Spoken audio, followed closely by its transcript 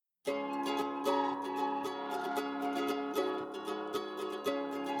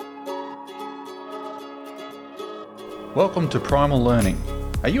Welcome to Primal Learning.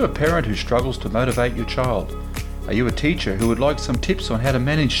 Are you a parent who struggles to motivate your child? Are you a teacher who would like some tips on how to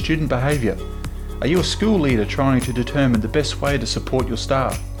manage student behaviour? Are you a school leader trying to determine the best way to support your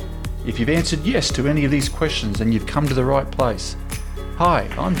staff? If you've answered yes to any of these questions, then you've come to the right place. Hi,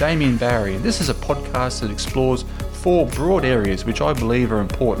 I'm Damien Barry, and this is a podcast that explores 4 broad areas which I believe are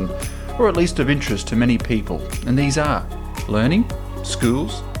important, or at least of interest to many people, and these are learning,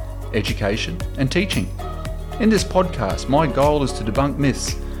 schools, education, and teaching. In this podcast, my goal is to debunk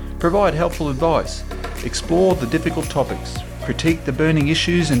myths, provide helpful advice, explore the difficult topics, critique the burning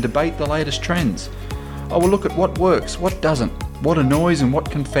issues, and debate the latest trends. I will look at what works, what doesn't, what annoys and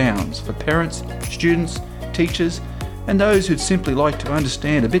what confounds for parents, students, teachers, and those who'd simply like to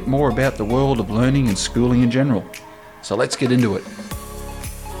understand a bit more about the world of learning and schooling in general. So let's get into it.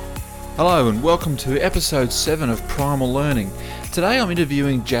 Hello and welcome to episode 7 of Primal Learning. Today I'm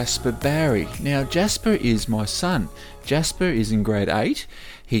interviewing Jasper Barry. Now Jasper is my son. Jasper is in grade 8.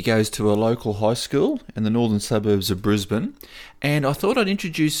 He goes to a local high school in the northern suburbs of Brisbane. And I thought I'd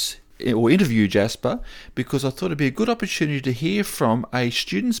interview Jasper because I thought it'd be a good opportunity to hear from a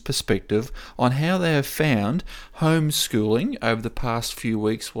student's perspective on how they have found homeschooling over the past few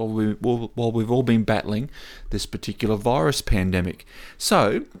weeks while we've all been battling this particular virus pandemic.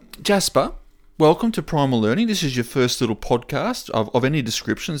 So, Jasper, welcome to Primal Learning. This is your first little podcast of any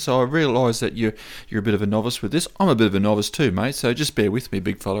description, so I realise that you're a bit of a novice with this. I'm a bit of a novice too, mate, so just bear with me,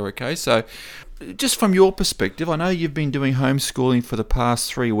 big fella, okay? So, just from your perspective, I know you've been doing homeschooling for the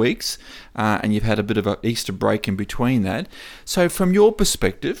past 3 weeks, and you've had a bit of an Easter break in between that. So from your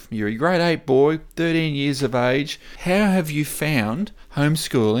perspective, you're a grade 8 boy, 13 years of age. How have you found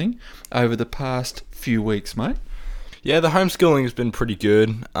homeschooling over the past few weeks, mate? Yeah, the homeschooling has been pretty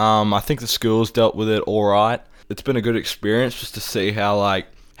good. I think the school's dealt with it all right. It's been a good experience just to see how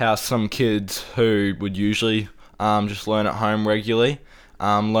some kids who would usually just learn at home regularly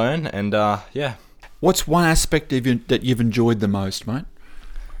learn, and yeah. What's one aspect that you've enjoyed the most, mate?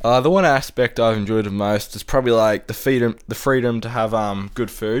 The one aspect I've enjoyed the most is probably like the freedom to have good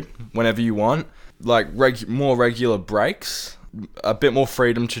food whenever you want, like more regular breaks, a bit more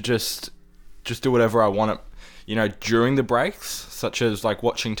freedom to just do whatever I want, during the breaks, such as like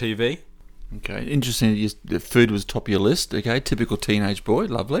watching TV. Okay, interesting. The food was top of your list. Okay, typical teenage boy,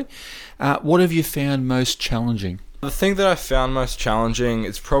 lovely. What have you found most challenging? The thing that I found most challenging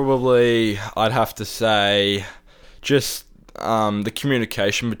is probably, I'd have to say, just the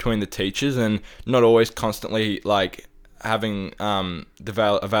communication between the teachers and not always constantly having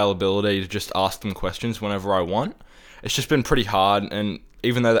the availability to just ask them questions whenever I want. It's just been pretty hard, and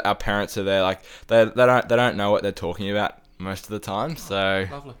even though our parents are there, they don't know what they're talking about most of the time. So,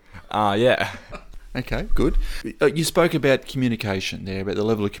 lovely. Yeah. Okay, good. You spoke about communication there, about the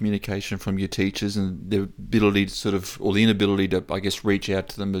level of communication from your teachers and the ability to or the inability to, I guess, reach out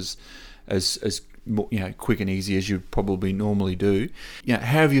to them as quick and easy as you probably normally do. How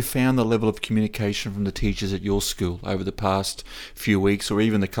have you found the level of communication from the teachers at your school over the past few weeks, or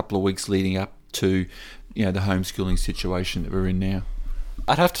even the couple of weeks leading up to, the homeschooling situation that we're in now?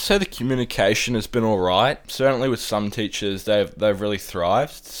 I'd have to say the communication has been all right. Certainly with some teachers, they've really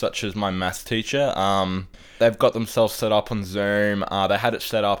thrived, such as my maths teacher. They've got themselves set up on Zoom. They had it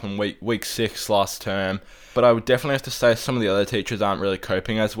set up in week 6 last term. But I would definitely have to say some of the other teachers aren't really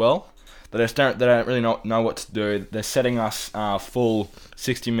coping as well. They don't really know what to do. They're setting us full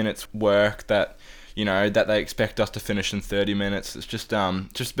 60 minutes work that they expect us to finish in 30 minutes. It's just a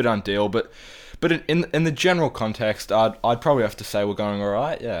bit ideal, but in the general context, I'd probably have to say we're going all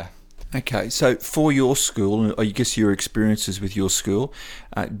right, yeah. Okay, so for your school, and I guess your experiences with your school,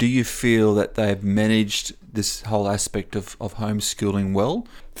 do you feel that they've managed this whole aspect of homeschooling well?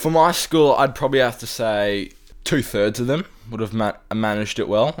 For my school, I'd probably have to say 2/3 of them would have managed it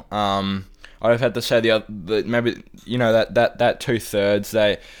well. I'd have had to say maybe that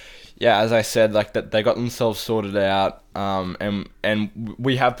 2/3 as I said, that they got themselves sorted out, and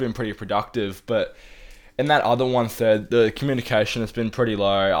we have been pretty productive. But in that other 1/3, the communication has been pretty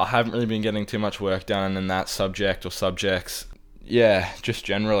low. I haven't really been getting too much work done in that subject or subjects. Yeah, just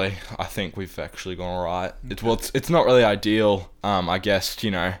generally, I think we've actually gone all right. It's not really ideal, I guess,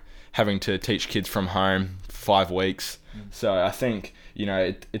 having to teach kids from home for 5 weeks. So I think,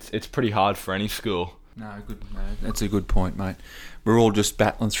 it's pretty hard for any school. No, that's a good point, mate. We're all just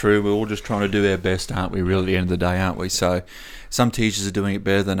battling through. We're all just trying to do our best, aren't we, really, at the end of the day, aren't we? So some teachers are doing it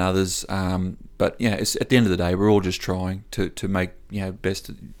better than others. But, it's, at the end of the day, we're all just trying to make, best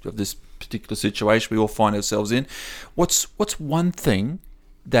of this particular situation we all find ourselves in. What's one thing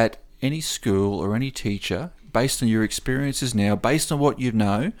that any school or any teacher, based on your experiences now, based on what you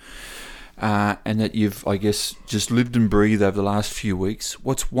know, and that you've, I guess, just lived and breathed over the last few weeks,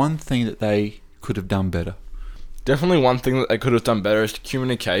 what's one thing that they could have done better? Definitely one thing that they could have done better is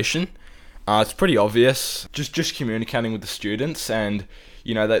communication. It's pretty obvious. Just communicating with the students, and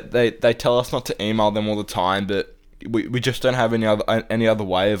they tell us not to email them all the time, but we just don't have any other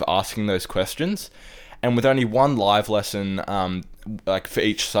way of asking those questions. And with only one live lesson, like for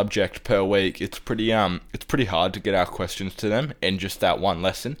each subject per week, it's pretty hard to get our questions to them in just that one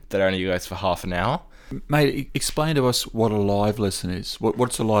lesson that only goes for half an hour. Mate, explain to us what a live lesson is.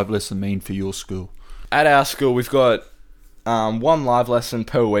 What's a live lesson mean for your school? At our school, we've got one live lesson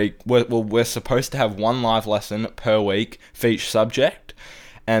per week. We're supposed to have one live lesson per week for each subject.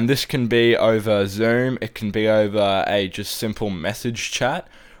 And this can be over Zoom, it can be over a just simple message chat,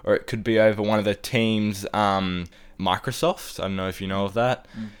 or it could be over one of the Teams Microsoft. I don't know if you know of that.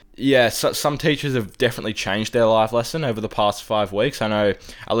 Yeah, so some teachers have definitely changed their live lesson over the past 5 weeks. I know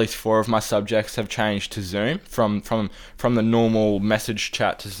at least 4 of my subjects have changed to Zoom from the normal message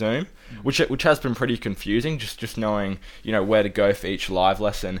chat to Zoom, which has been pretty confusing, just knowing where to go for each live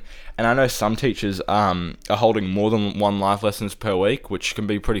lesson. And I know some teachers are holding more than one live lessons per week, which can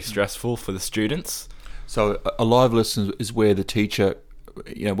be pretty stressful for the students. So a live lesson is where the teacher,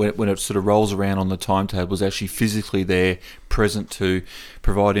 when it sort of rolls around on the timetable, is actually physically there, present to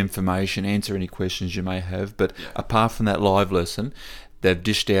provide information, answer any questions you may have. But apart from that live lesson, they've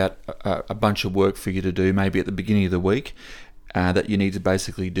dished out a bunch of work for you to do, maybe at the beginning of the week, that you need to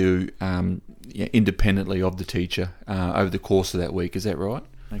basically do independently of the teacher over the course of that week. Is that right?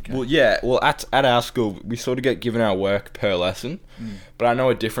 Okay. Well, yeah. Well, at our school, we sort of get given our work per lesson. But I know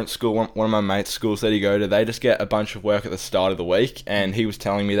a different school, one of my mates' schools that he go to, they just get a bunch of work at the start of the week, and he was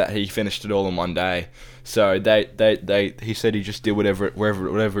telling me that he finished it all in one day. So he said he just did whatever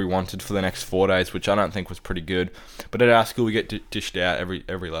he wanted for the next 4 days, which I don't think was pretty good. But at our school, we get dished out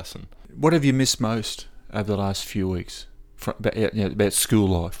every lesson. What have you missed most over the last few weeks about school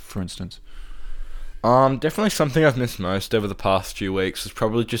life, for instance? Definitely something I've missed most over the past few weeks is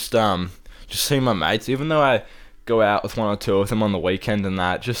probably just seeing my mates. Even though I go out with 1 or 2 of them on the weekend and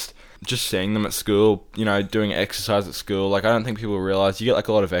that, just seeing them at school, doing exercise at school. Like, I don't think people realize you get like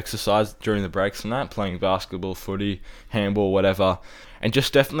a lot of exercise during the breaks and that, playing basketball, footy, handball, whatever. And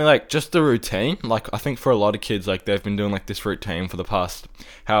just definitely like just the routine. Like, I think for a lot of kids, like they've been doing like this routine for the past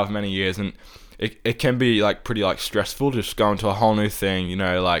however many years, and it can be like pretty like stressful just going to a whole new thing,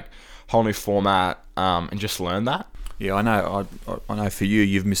 like whole new format, and just learn that. Yeah, I know. I know for you,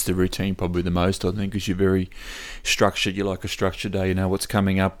 you've missed the routine probably the most, I think, because you're very structured. You like a structured day. You know what's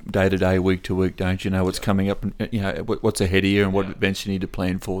coming up day to day, week to week, don't you? Know what's coming up, and what's ahead of you and what events you need to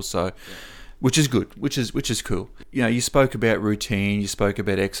plan for. So, which is good, which is cool. You spoke about routine, you spoke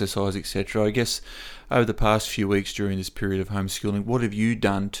about exercise, etc. I guess over the past few weeks during this period of homeschooling, what have you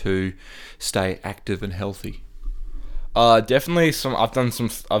done to stay active and healthy? Definitely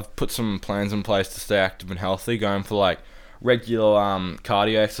I've put some plans in place to stay active and healthy, going for like regular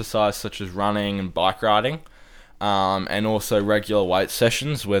cardio exercise such as running and bike riding, and also regular weight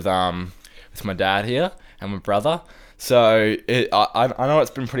sessions with my dad here and my brother. So I know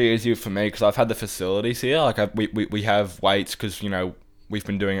it's been pretty easy for me because I've had the facilities here. Like we have weights because we've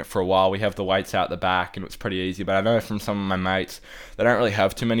been doing it for a while. We have the weights out the back and it's pretty easy. But I know from some of my mates they don't really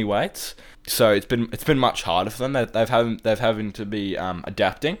have too many weights. So it's been much harder for them. They've having to be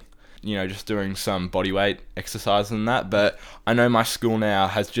adapting, just doing some body weight exercise and that. But I know my school now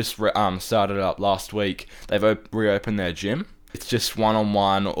has just started up last week. They've reopened their gym. It's just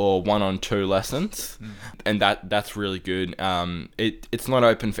 1-on-1 or 1-on-2 lessons, and that's really good. It's not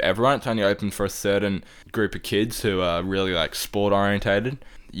open for everyone. It's only open for a certain group of kids who are really like sport orientated.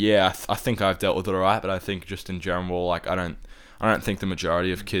 Yeah, I think I've dealt with it alright, but I think just in general, like I don't think the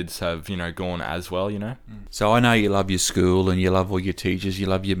majority of kids have, gone as well, So I know you love your school and you love all your teachers, you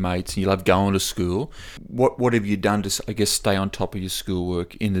love your mates, and you love going to school. What have you done to, I guess, stay on top of your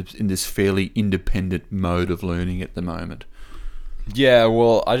schoolwork in this fairly independent mode of learning at the moment? Yeah,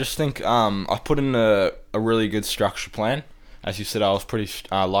 well, I just think I put in a really good structure plan. As you said, I was pretty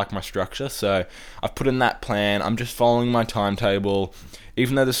like my structure, so I've put in that plan. I'm just following my timetable.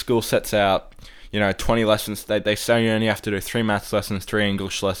 Even though the school sets out 20 lessons, they say you only have to do 3 maths lessons, 3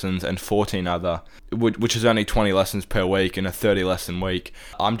 English lessons, and 14 other, which is only 20 lessons per week in a 30 lesson week.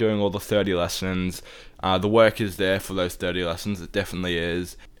 I'm doing all the 30 lessons. The work is there for those 30 lessons. It definitely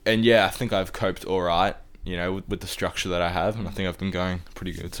is. And yeah, I think I've coped all right, with the structure that I have, and I think I've been going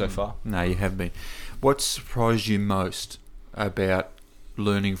pretty good so far. No, you have been. What surprised you most about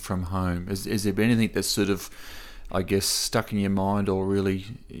learning from home? Has there been anything that's sort of, I guess, stuck in your mind, or really,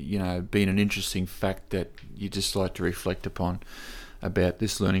 been an interesting fact that you just like to reflect upon about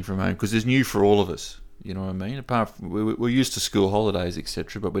this learning from home? Because it's new for all of us. You know what I mean? Apart from we're used to school holidays,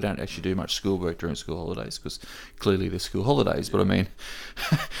 etc., but we don't actually do much schoolwork during school holidays because clearly they're school holidays. But I mean,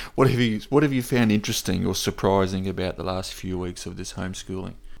 what have you found interesting or surprising about the last few weeks of this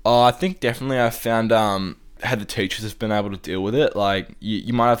homeschooling? Oh, I think definitely I found how the teachers have been able to deal with it. Like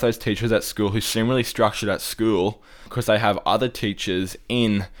you might have those teachers at school who seem really structured at school because they have other teachers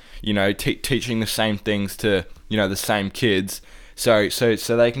in, teaching the same things to, the same kids. So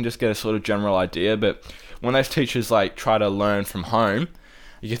they can just get a sort of general idea. But when those teachers like try to learn from home,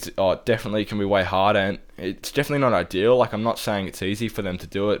 it definitely can be way harder, and it's definitely not ideal. Like, I'm not saying it's easy for them to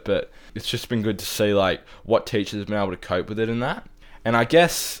do it, but it's just been good to see like what teachers have been able to cope with it in that. And I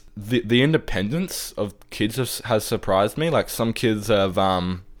guess the independence of kids has surprised me. Like, some kids have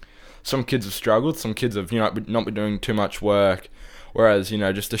struggled. Some kids have not been doing too much work, whereas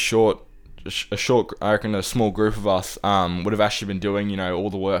just a short, I reckon a small group of us would have actually been doing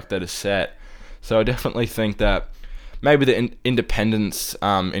all the work that is set. So I definitely think that maybe the independence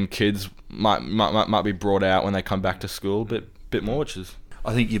in kids might be brought out when they come back to school a bit more, which is.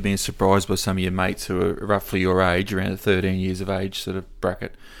 I think you've been surprised by some of your mates who are roughly your age, around the 13 years of age sort of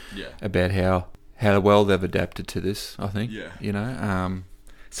bracket, about how well they've adapted to this, I think. Yeah.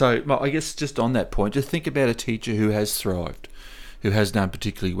 So I guess just on that point, just think about a teacher who has thrived, who has done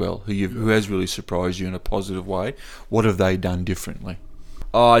particularly well, who has really surprised you in a positive way. What have they done differently?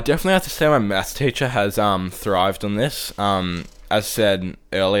 Oh, I definitely have to say my maths teacher has thrived on this. As said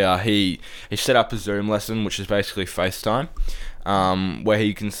earlier, he set up a Zoom lesson, which is basically FaceTime, where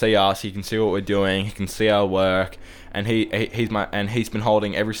he can see us, he can see what we're doing, he can see our work, and he's been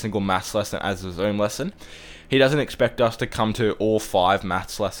holding every single maths lesson as a Zoom lesson. He doesn't expect us to come to all 5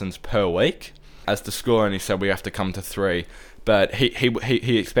 maths lessons per week. As the school only said we have to come to 3, but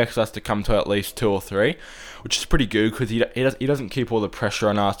he expects us to come to at least 2 or 3, which is pretty good because he doesn't keep all the pressure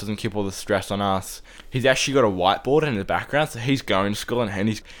on us, doesn't keep all the stress on us. He's actually got a whiteboard in the background, so he's going to school and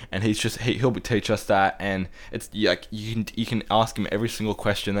he'll teach us that, and it's like you can ask him every single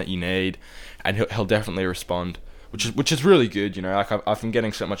question that you need, and he'll definitely respond. Which is really good, Like I've been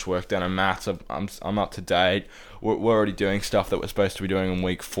getting so much work done in maths. I'm up to date. We're already doing stuff that we're supposed to be doing in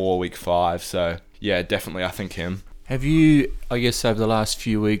week 4, week 5. So yeah, definitely I think him. Have you, I guess, over the last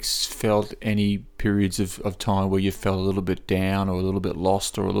few weeks, felt any periods of time where you felt a little bit down, or a little bit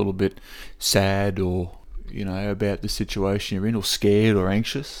lost, or a little bit sad, or about the situation you're in, or scared or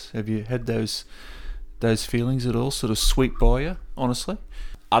anxious? Have you had those feelings at all sort of sweep by you? Honestly.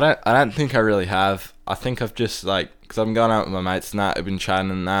 I don't think I really have. I think I've just because I've been going out with my mates and that, I've been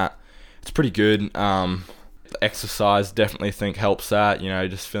chatting and that. It's pretty good. Exercise definitely think helps that,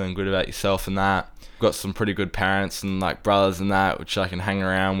 just feeling good about yourself and that. Got some pretty good parents and brothers and that, which I can hang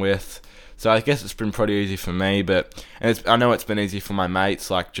around with. So I guess it's been pretty easy for me, I know it's been easy for my mates.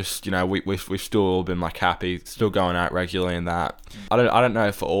 We've still all been happy, still going out regularly and that. I don't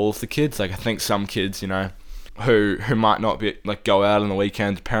know for all of the kids. I think some kids, who might not be go out on the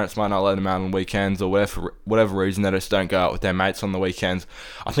weekends, parents might not let them out on the weekends, or whatever reason, they just don't go out with their mates on the weekends.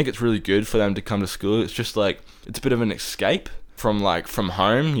 I think it's really good for them to come to school. It's just it's a bit of an escape from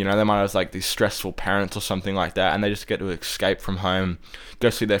home. They might have these stressful parents or something like that, and they just get to escape from home, go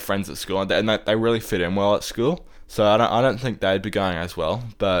see their friends at school, and they really fit in well at school. So I don't think they'd be going as well,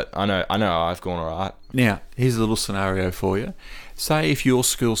 but I know I've gone alright. Now, here's a little scenario for you. Say if your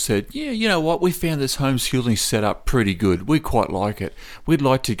school said, yeah, you know what, we found this homeschooling set up pretty good. We quite like it. We'd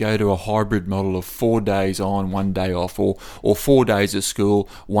like to go to a hybrid model of 4 days on, 1 day off, or 4 days at school,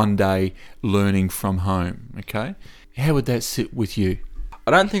 1 day learning from home, okay? How would that sit with you?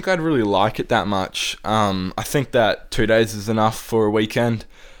 I don't think I'd really like it that much. I think that 2 days is enough for a weekend.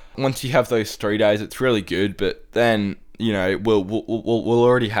 Once you have those 3 days, it's really good, but then we'll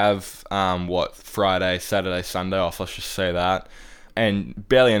already have Friday, Saturday, Sunday off. Let's just say that, and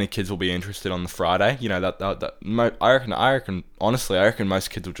barely any kids will be interested on the Friday. I reckon most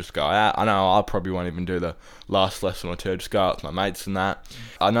kids will just go out. I know I probably won't even do the last lesson or two. Just go out with my mates and that.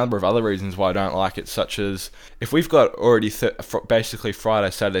 A number of other reasons why I don't like it, such as if we've got already basically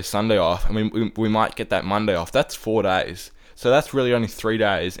Friday, Saturday, Sunday off, and we might get that Monday off. That's 4 days. So that's really only 3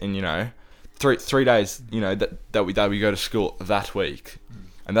 days in, three days, that we go to school that week.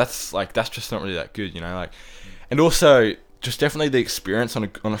 And that's just not really that good, and also just definitely the experience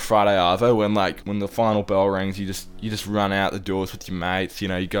on a Friday arvo when the final bell rings, you just run out the doors with your mates,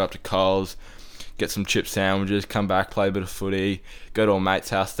 you go up to Coles, get some chip sandwiches, come back, play a bit of footy, go to a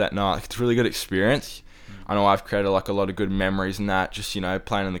mate's house that night. It's a really good experience. I know I've created like a lot of good memories and that, just, you know,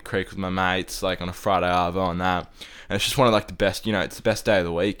 playing in the creek with my mates, like on a Friday arvo and that. And it's just one of like the best, you know, it's the best day of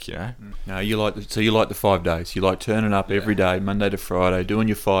the week, you know. No, you like the 5 days. You like turning up every day, Monday to Friday, doing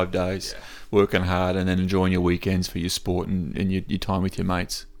your 5 days, working hard, and then enjoying your weekends for your sport and your time with your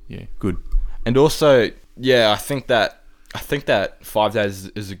mates. Yeah, good. And also, yeah, I think that 5 days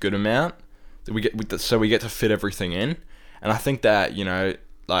is a good amount that we get, so we get to fit everything in. And I think that, you know,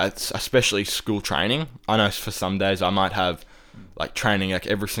 like especially school training. I know for some days I might have like training like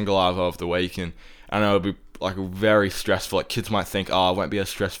every single hour of the week, and I know it'll be like very stressful. Like kids might think, oh, it won't be as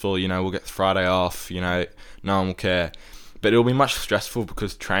stressful, you know, we'll get Friday off, you know, no one will care. But it'll be much stressful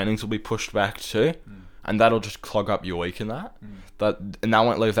because trainings will be pushed back too, and that'll just clog up your week in that. And that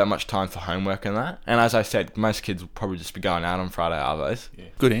won't leave that much time for homework and that. And as I said, most kids will probably just be going out on Friday arvos. Yeah.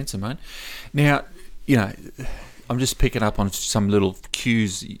 Good answer, mate. Now, you know, I'm just picking up on some little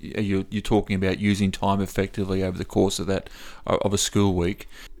cues you're talking about using time effectively over the course of a school week.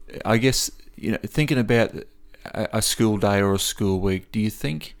 I guess, you know, thinking about a school day or a school week, do you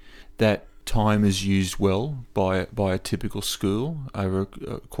think that time is used well by a typical school over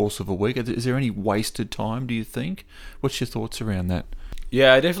a course of a week? Is there any wasted time, do you think? What's your thoughts around that?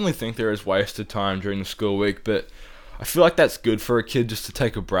 Yeah, I definitely think there is wasted time during the school week, but I feel like that's good for a kid just to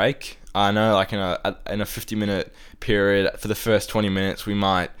take a break. I know, like in a 50-minute period, for the first 20 minutes, we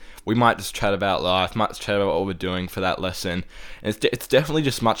might just chat about life, might just chat about what we're doing for that lesson. And it's definitely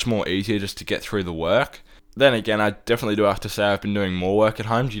just much more easier just to get through the work. Then again, I definitely do have to say I've been doing more work at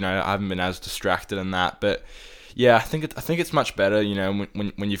home. You know, I haven't been as distracted in that. But yeah, I think it's much better, you know,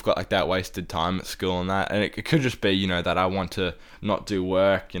 when you've got like that wasted time at school and that. And it could just be, you know, that I want to not do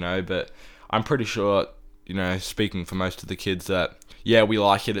work, you know. But I'm pretty sure, you know, speaking for most of the kids, that yeah, we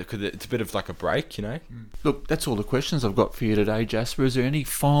like it because it's a bit of like a break, you know. Look, that's all the questions I've got for you today, Jasper. Is there any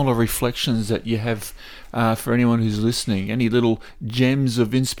final reflections that you have for anyone who's listening? Any little gems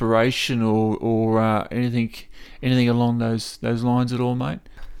of inspiration or anything along those lines at all, mate?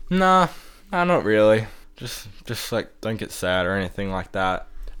 Nah, not really. Just like don't get sad or anything like that.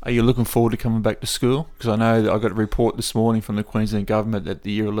 Are you looking forward to coming back to school? Because I know that I got a report this morning from the Queensland Government that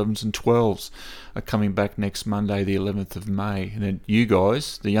the Year 11s and 12s are coming back next Monday, the 11th of May. And then you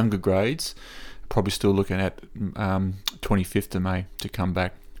guys, the younger grades, are probably still looking at 25th of May to come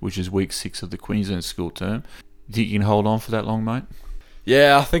back, which is week 6 of the Queensland school term. Do you think you can hold on for that long, mate?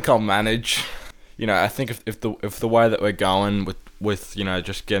 Yeah, I think I'll manage. You know, I think if the way that we're going with you know,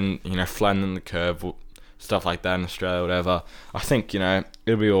 just getting, you know, flattening the curve, stuff like that in Australia, whatever, I think, you know,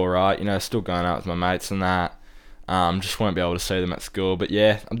 it'll be alright, you know, still going out with my mates and that, just won't be able to see them at school, but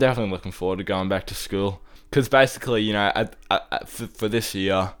yeah, I'm definitely looking forward to going back to school, because basically, you know, for this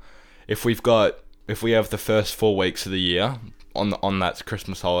year, if we have the first 4 weeks of the year on that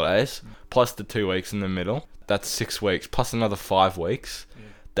Christmas holidays, plus the 2 weeks in the middle, that's 6 weeks, plus another 5 weeks,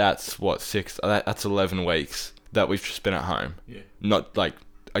 that's what, 6, that's 11 weeks that we've just been at home, not like,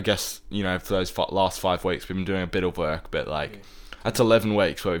 I guess, you know, for those last 5 weeks, we've been doing a bit of work, but like, that's 11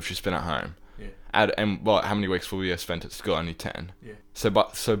 weeks where we've just been at home. And how many weeks will we have spent at school? Only 10. So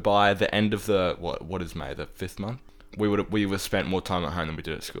by the end of the what is May, the 5th month, we would have spent more time at home than we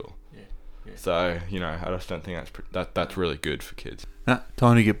did at school. So, you know, I just don't think that's really good for kids.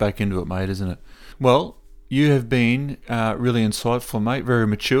 Time to get back into it, mate, isn't it? Well, you have been really insightful, mate. Very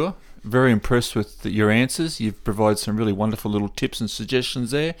mature. Very impressed with your answers. You've provided some really wonderful little tips and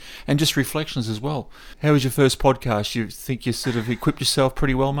suggestions there, and just reflections as well. How was your first podcast? You think you sort of equipped yourself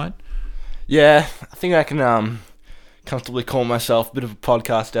pretty well, mate? Yeah, I think I can comfortably call myself a bit of a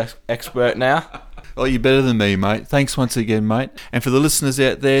podcast expert now. Oh, you're better than me, mate. Thanks once again, mate. And for the listeners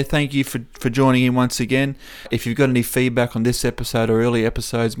out there, thank you for joining in once again. If you've got any feedback on this episode or early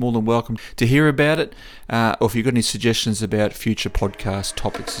episodes, more than welcome to hear about it. Or if you've got any suggestions about future podcast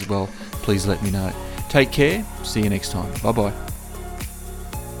topics as well, please let me know. Take care. See you next time. Bye-bye.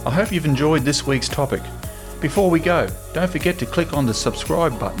 I hope you've enjoyed this week's topic. Before we go, don't forget to click on the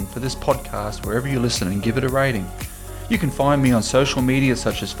subscribe button for this podcast wherever you listen and give it a rating. You can find me on social media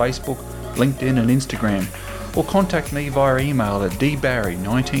such as Facebook, LinkedIn and Instagram, or contact me via email at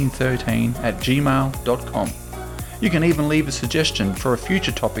dbarry1913@gmail.com. You can even leave a suggestion for a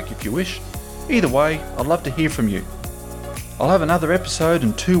future topic if you wish. Either way, I'd love to hear from you. I'll have another episode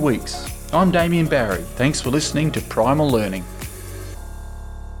in 2 weeks. I'm Damien Barry. Thanks for listening to Primal Learning.